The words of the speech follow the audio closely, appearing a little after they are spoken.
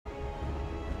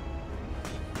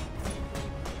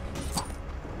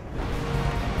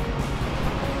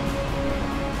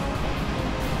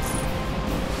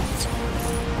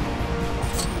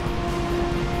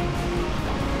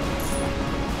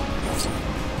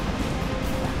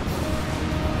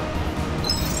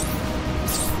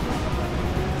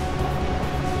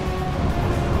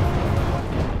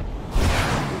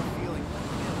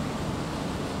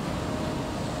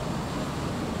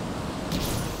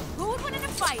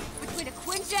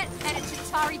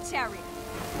Ferrari Terrier.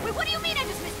 Wait, what do you mean I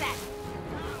just missed that?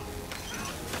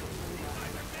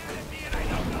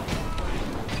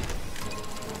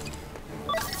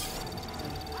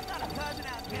 I've got a cousin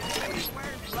out there who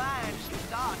swears blind. She's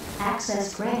dog.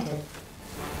 Access granted.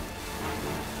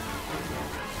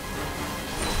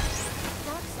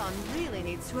 Roxxon really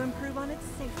needs to improve on its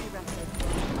safety record.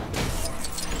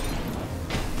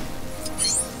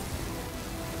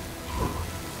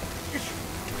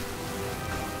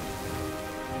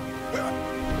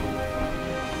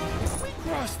 We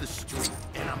cross the street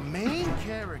and a main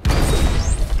character.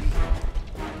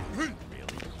 Really?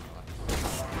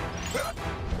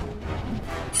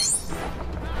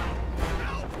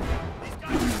 These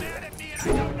guys are mad at me and I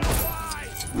don't know why.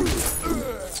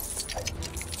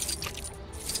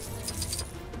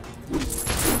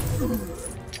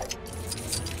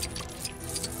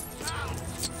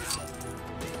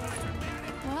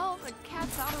 Well, the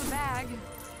cat's out of the bag.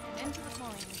 Into the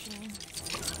cloning machine.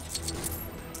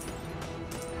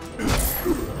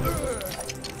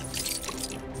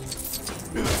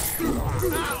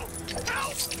 Ow!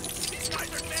 Help! These guys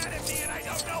are mad at me and I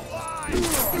don't know why!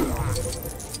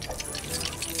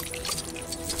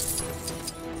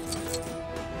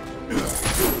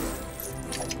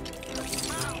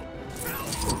 Ow!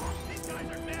 Help! These guys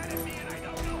are mad at me and I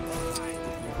don't know why!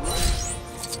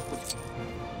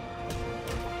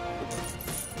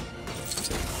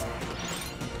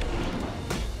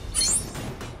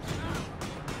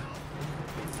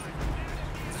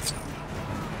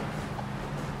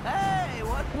 Hey,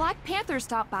 what? Black Panther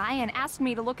stopped by and asked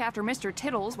me to look after Mr.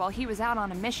 Tittles while he was out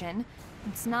on a mission.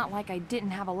 It's not like I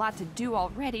didn't have a lot to do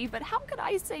already, but how could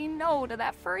I say no to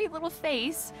that furry little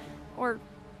face? Or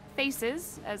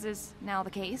faces, as is now the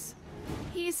case.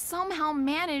 He somehow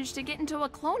managed to get into a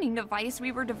cloning device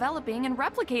we were developing and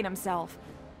replicate himself.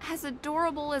 As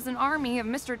adorable as an army of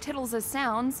Mr. Tittles'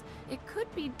 sounds, it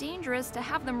could be dangerous to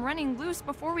have them running loose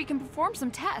before we can perform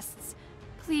some tests.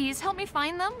 Please help me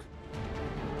find them?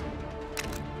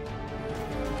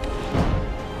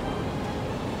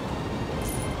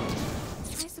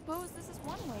 I suppose this is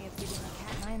one way of giving a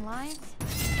cat 9 lives.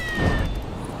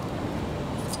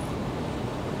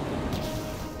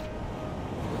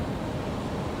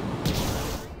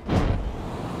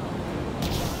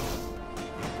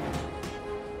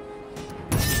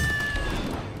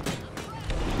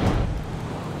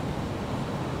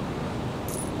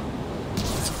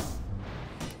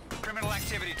 Criminal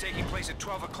activity taking place at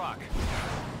 12 o'clock.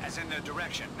 As in the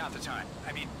direction, not the time.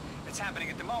 I mean, it's happening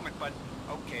at the moment, but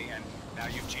okay, and now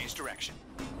you've changed direction.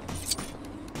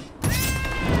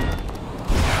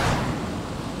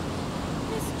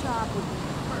 This job would be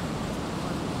perfect.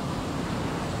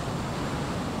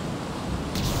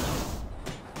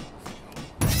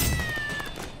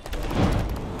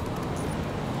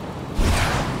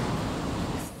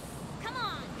 Come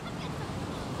on, come get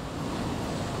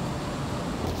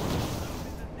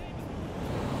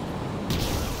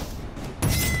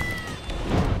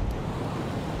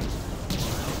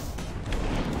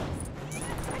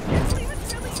I can't believe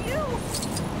it's really you!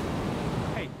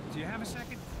 Hey, do you have a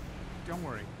second? Don't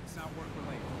worry, it's not work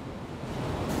related.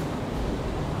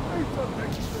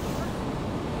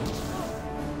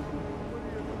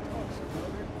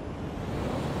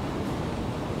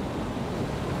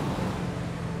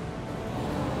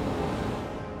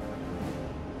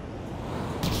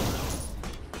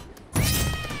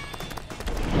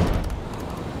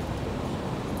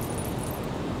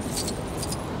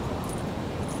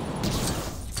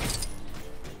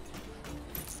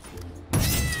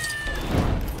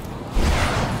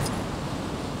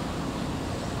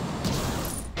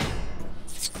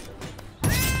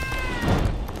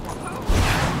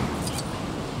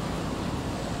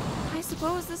 I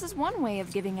suppose this is one way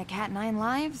of giving a cat 9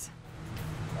 lives.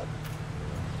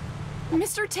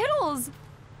 Mr. Tittles!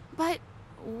 But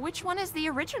which one is the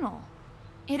original?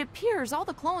 It appears all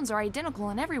the clones are identical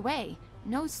in every way.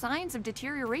 No signs of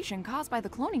deterioration caused by the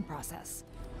cloning process.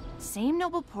 Same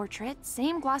noble portrait,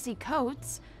 same glossy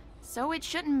coats, so it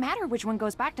shouldn't matter which one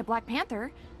goes back to Black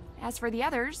Panther. As for the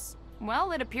others,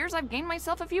 well, it appears I've gained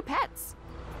myself a few pets.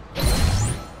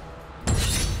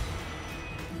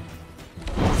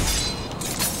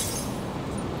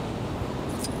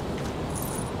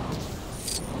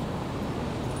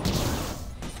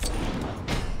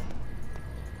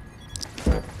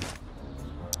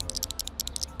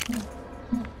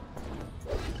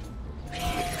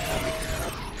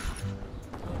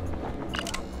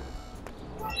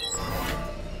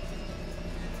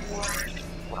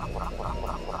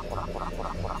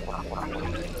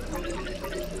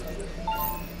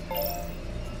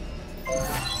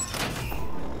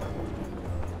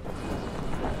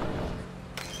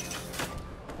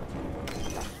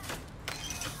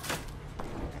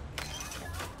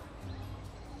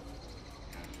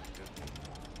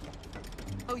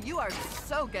 You are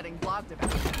so getting blogged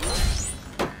about.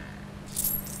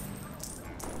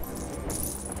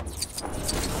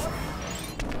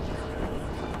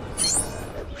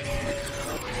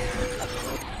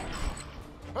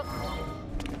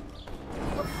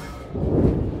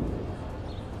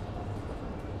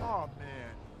 Oh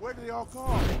man, where did they all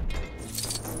go?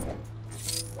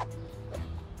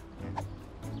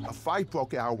 A fight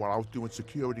broke out while I was doing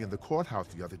security in the courthouse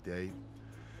the other day.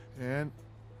 And,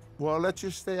 well, let's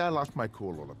just say I lost my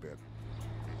cool a little bit.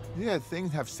 Yeah,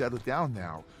 things have settled down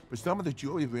now, but some of the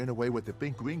jury ran away when the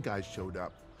big green guys showed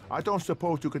up. I don't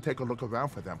suppose you could take a look around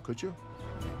for them, could you?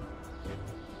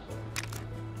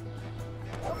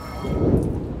 The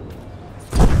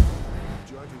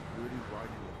judge is really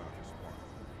writing about this one.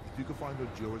 If you could find those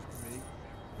jurors for me.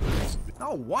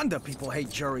 No wonder people hate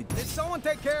jury. Did someone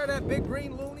take care of that big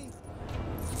green loony?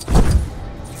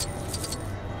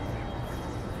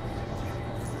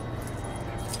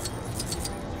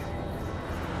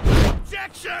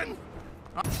 Objection!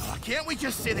 Can't we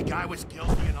just say the guy was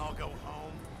guilty and all go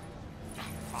home?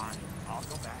 Fine, I'll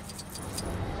go back.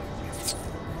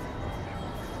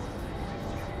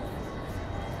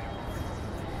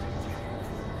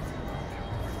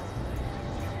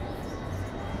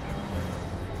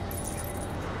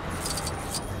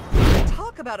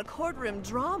 Talk about a courtroom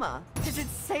drama. Is it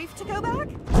safe to go back?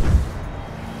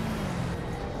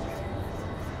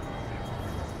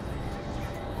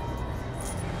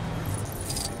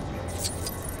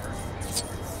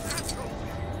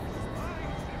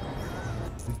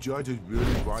 The judge is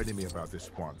really writing me about this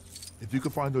one. If you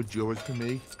could find those jurors for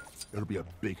me, it'll be a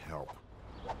big help.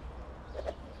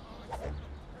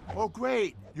 Oh,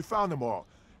 great! You found them all.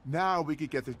 Now we can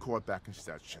get the court back in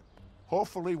session.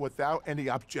 Hopefully without any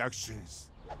objections.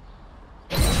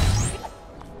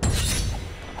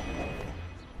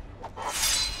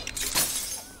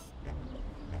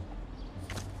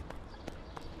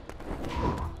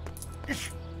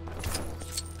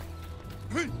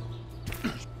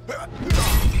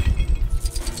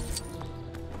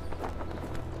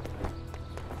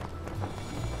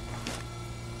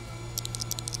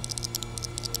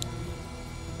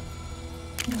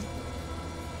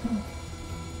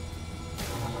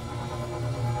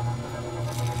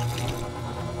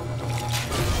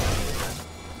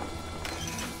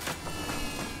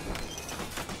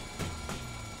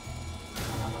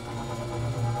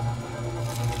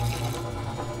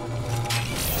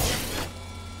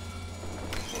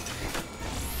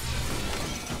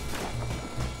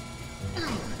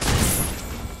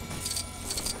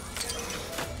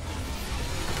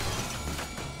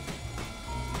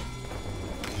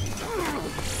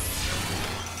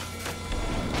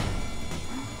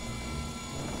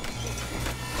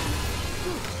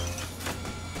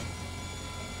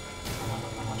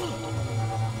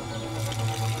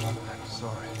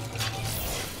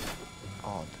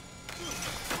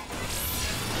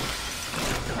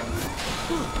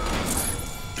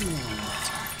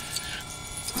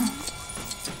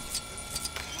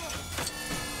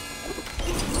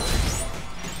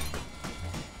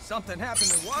 Something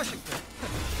happened in Washington.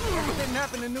 If it didn't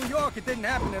happen in New York, it didn't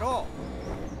happen at all.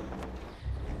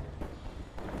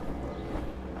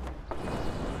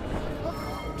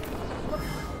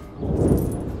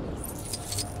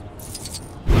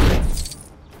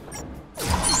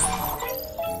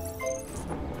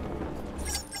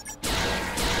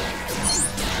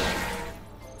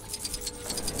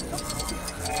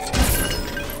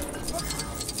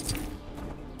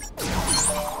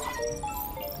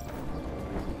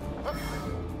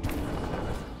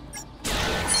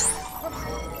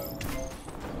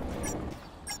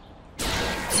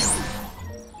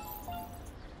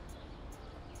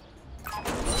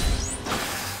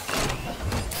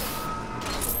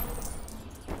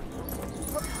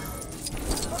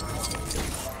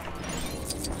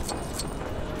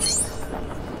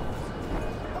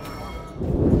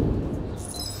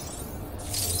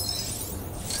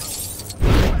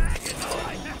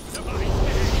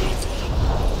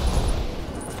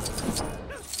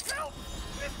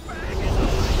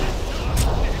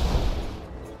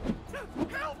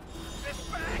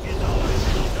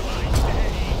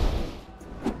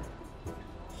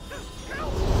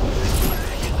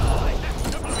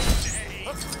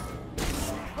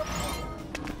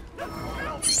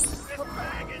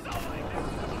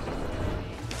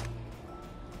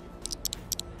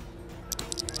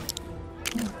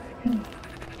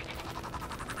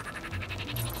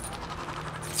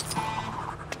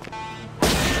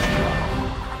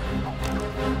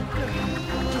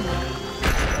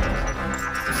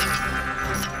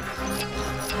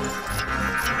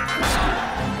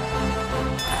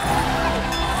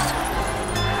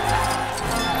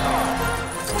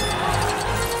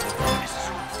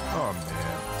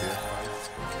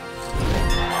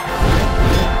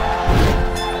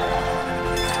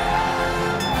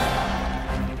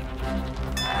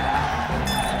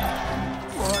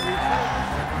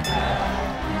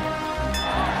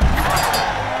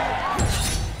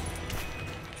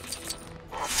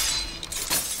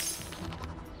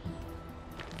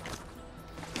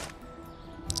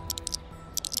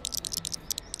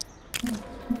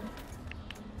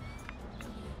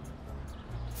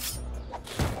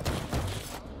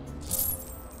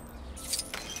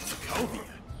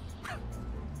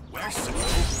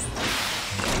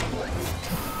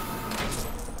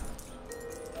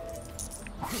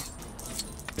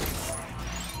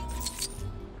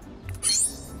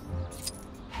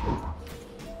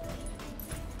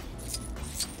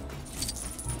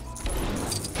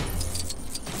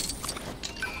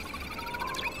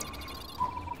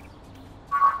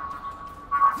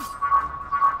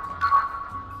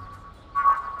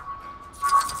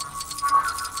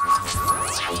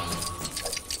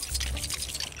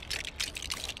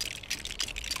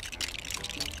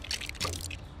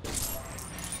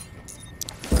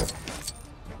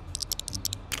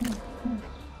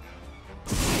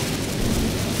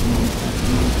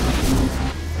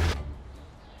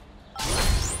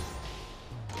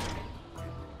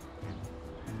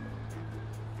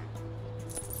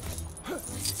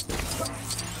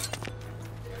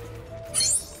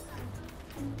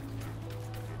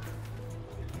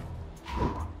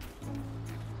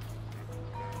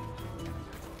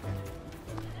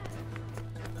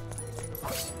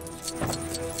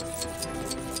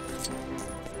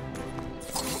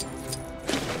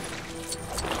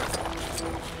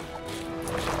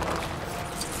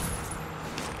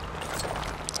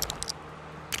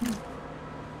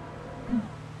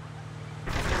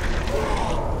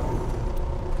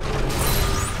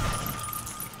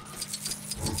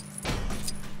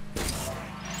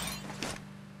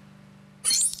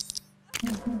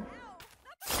 Come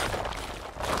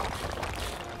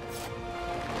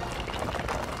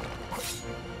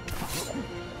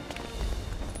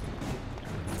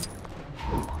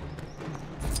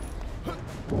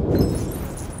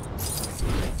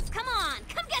on,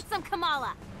 come get some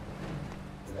Kamala.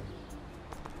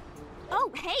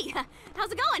 Oh, hey,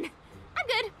 how's it going?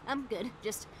 I'm good.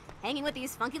 Just hanging with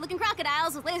these funky-looking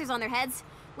crocodiles with lasers on their heads,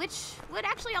 which would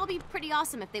actually all be pretty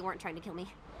awesome if they weren't trying to kill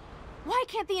me. Why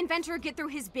can't the inventor get through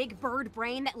his big bird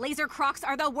brain that laser crocs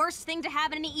are the worst thing to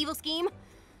have in any evil scheme?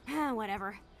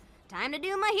 Whatever. Time to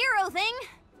do my hero thing.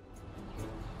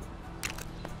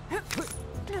 Get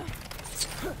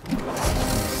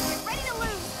ready to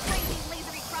lose, crazy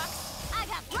lasery crocs. I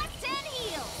got butts and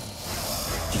heels.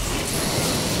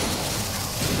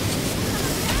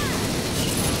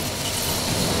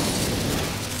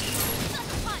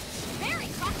 Sucker punch. Very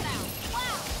crocodile.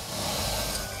 Wow.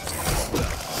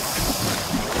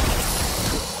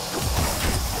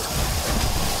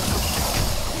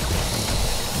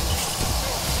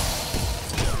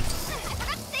 I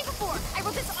forgot to say before, I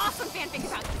wrote this awesome fanfic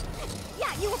about you.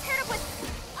 Yeah, you were paired up with,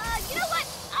 you know what?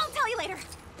 I'll tell you later.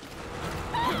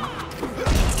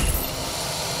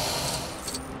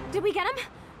 Did we get him?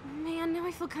 Man, now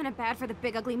I feel kind of bad for the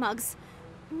big ugly mugs.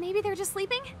 Maybe they're just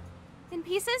sleeping? In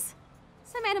pieces?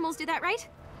 Some animals do that, right?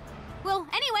 Well,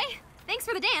 anyway, thanks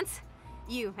for the dance.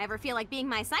 You ever feel like being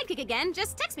my sidekick again,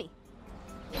 just text me.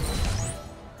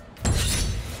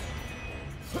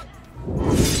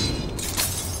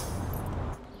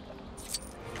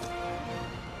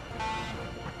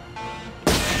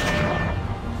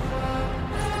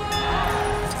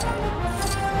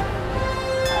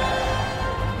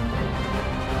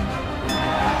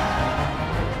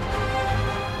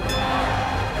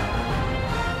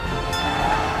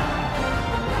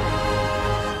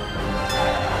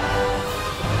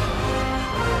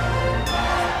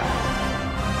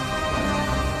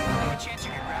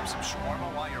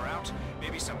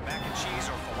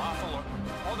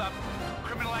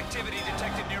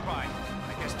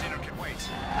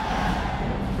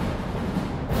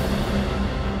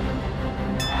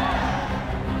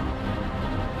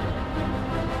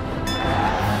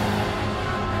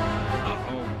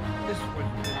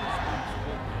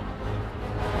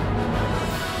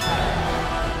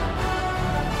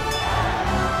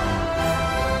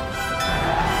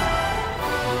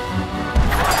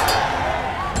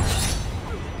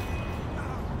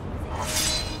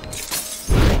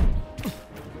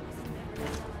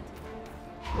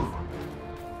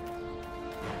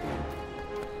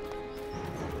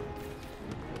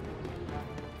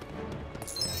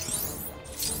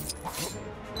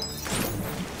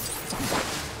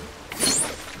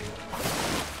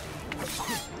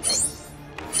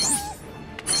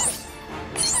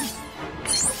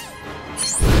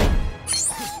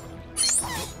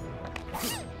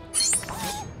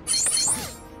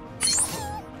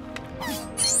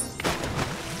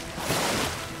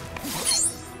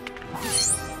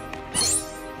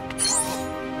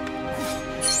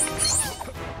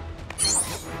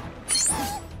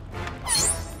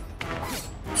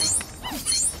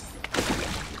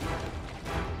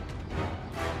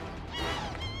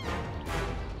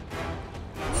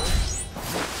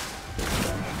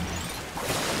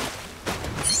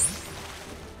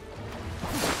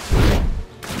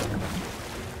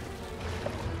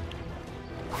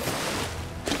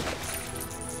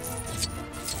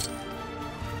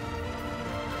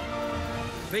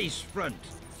 Face front.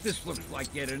 This looks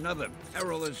like yet another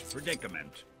perilous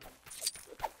predicament.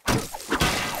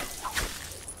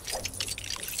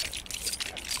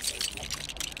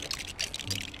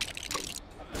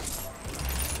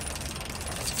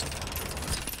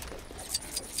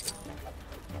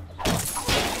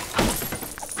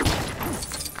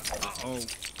 Uh-oh,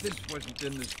 this wasn't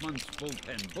in this month's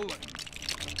bullpen bulletin.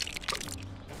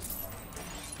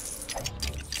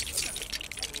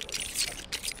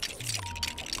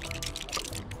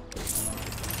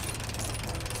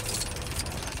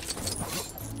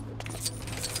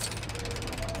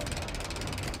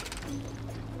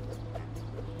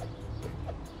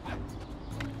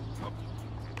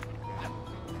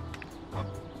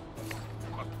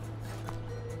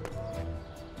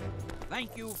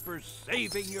 Thank you for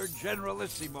saving your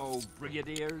Generalissimo,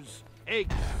 Brigadiers.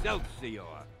 Excelsior!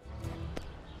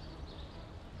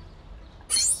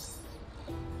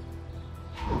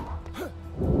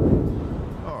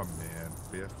 Oh man,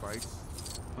 fair fights.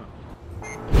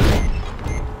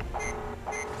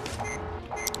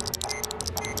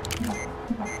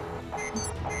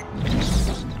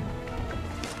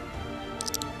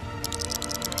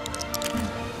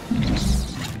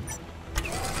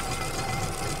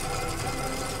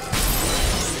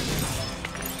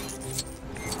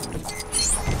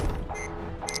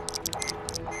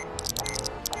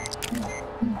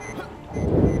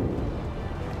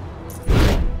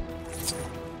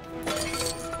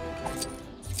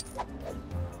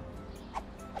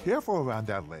 Careful around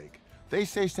that lake. They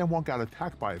say someone got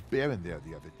attacked by a bear in there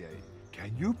the other day.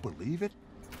 Can you believe it?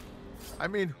 I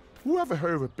mean, who ever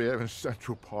heard of a bear in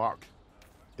Central Park?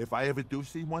 If I ever do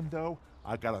see one, though,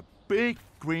 I got a big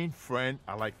green friend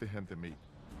I'd like for him to meet.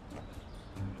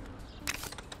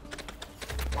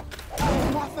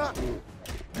 Martha!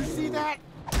 You see that?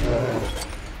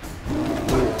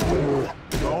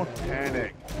 Don't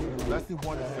panic. Less than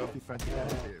one is self-defense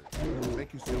against bears.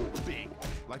 Make yourself big,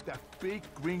 like that big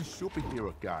green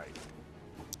superhero guy.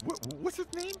 What's his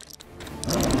name?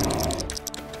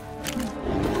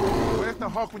 Where's the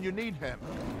Hulk when you need him?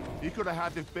 He could have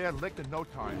had this bear licked in no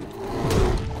time.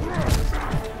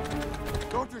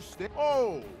 Don't just stick.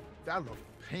 Oh, that looked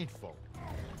painful.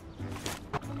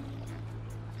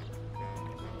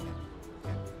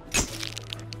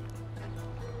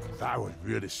 That was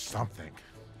really something.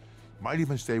 Might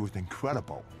even say it was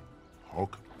incredible.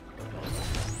 Hulk.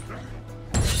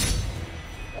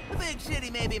 The big city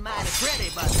may be mighty pretty,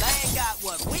 but they ain't got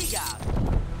what we got.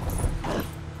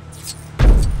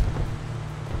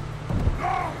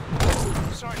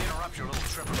 Sorry to interrupt your little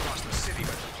trip across the city,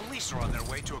 but the police are on their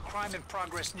way to a crime in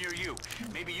progress near you.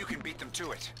 Maybe you can beat them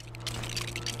to it.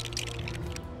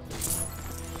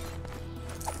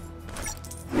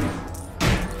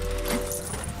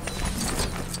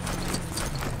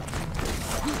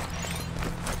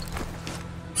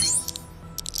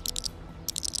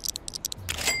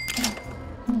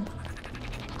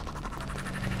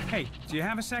 Hey, do you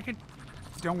have a second?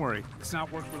 Don't worry, it's not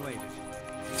work-related.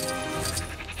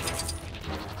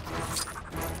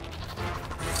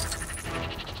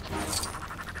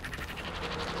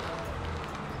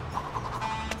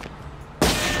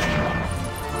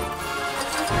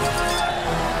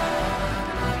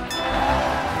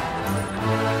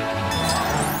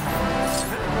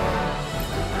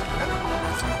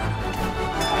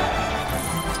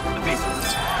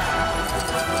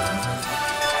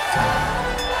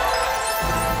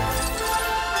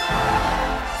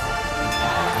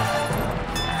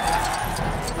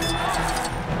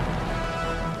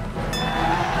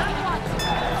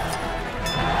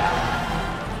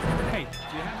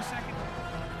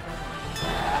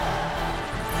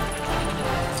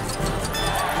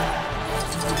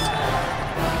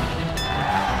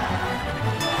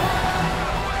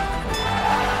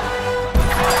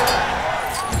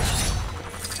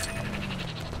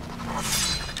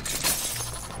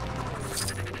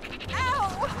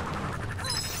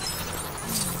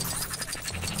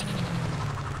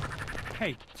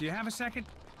 Hey, do you have a second?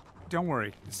 Don't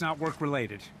worry, it's not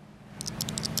work-related.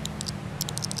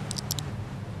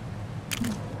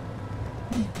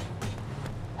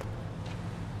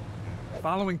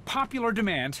 Following popular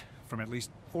demand from at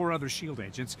least 4 other S.H.I.E.L.D.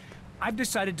 agents, I've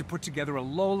decided to put together a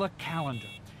Lola calendar.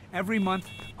 Every month,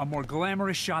 a more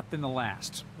glamorous shot than the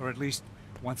last, or at least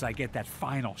once I get that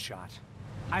final shot.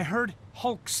 I heard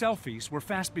Hulk selfies were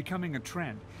fast becoming a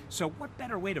trend, so what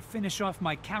better way to finish off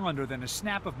my calendar than a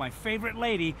snap of my favorite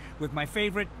lady with my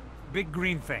favorite big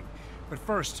green thing. But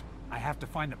first, I have to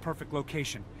find the perfect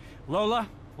location. Lola,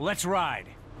 let's ride!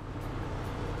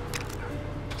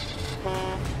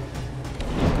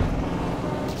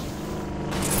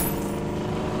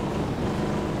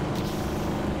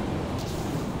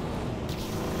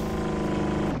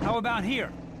 How about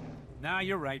here? Nah,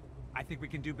 you're right. I think we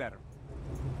can do better.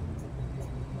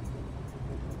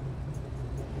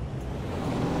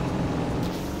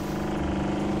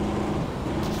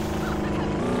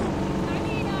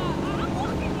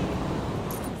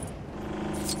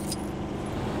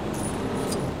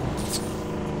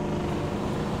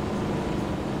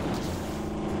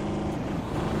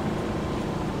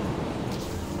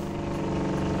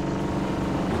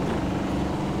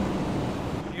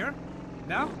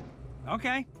 No?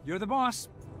 Okay, you're the boss.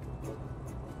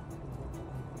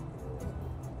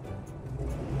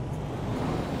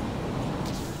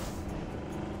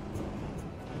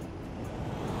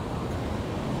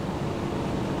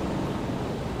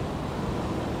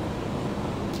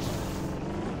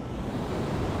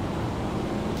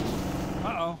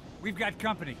 Uh-oh, we've got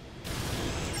company.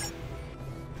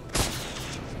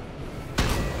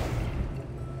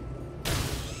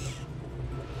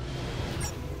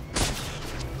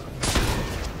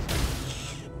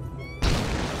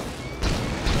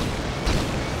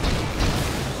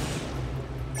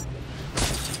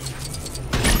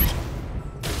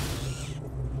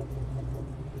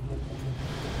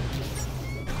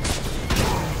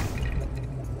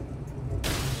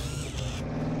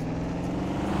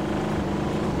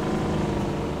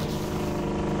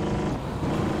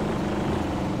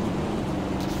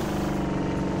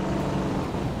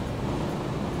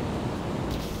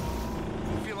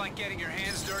 like getting your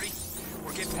hands dirty?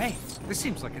 We're getting... Hey, this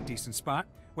seems like a decent spot.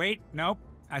 Wait, nope.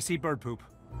 I see bird poop.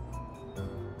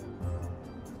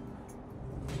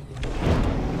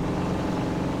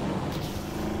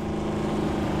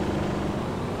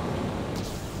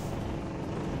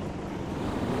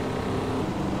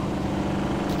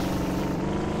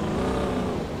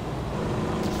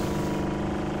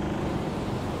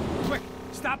 Quick,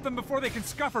 stop them before they can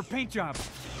scuff her paint job.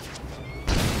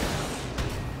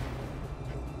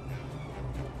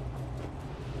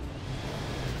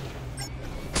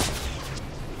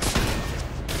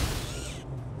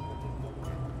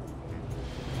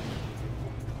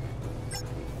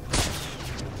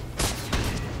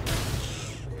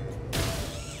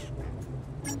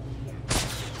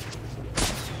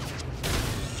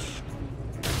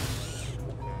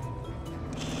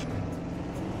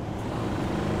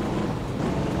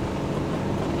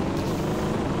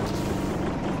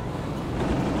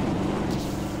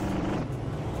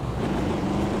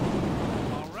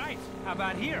 How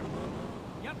about here?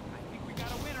 Yep, I think we got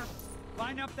a winner.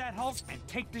 Line up that Hulk and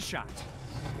take the shot.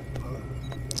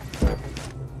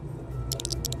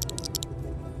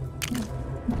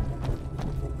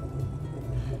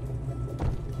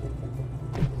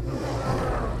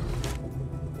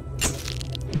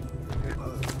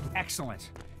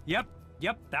 Excellent. Yep,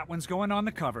 that one's going on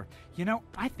the cover. You know,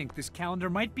 I think this calendar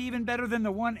might be even better than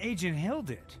the one Agent Hill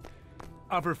did.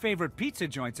 Of her favorite pizza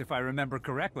joints, if I remember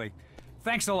correctly.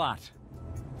 Thanks a lot.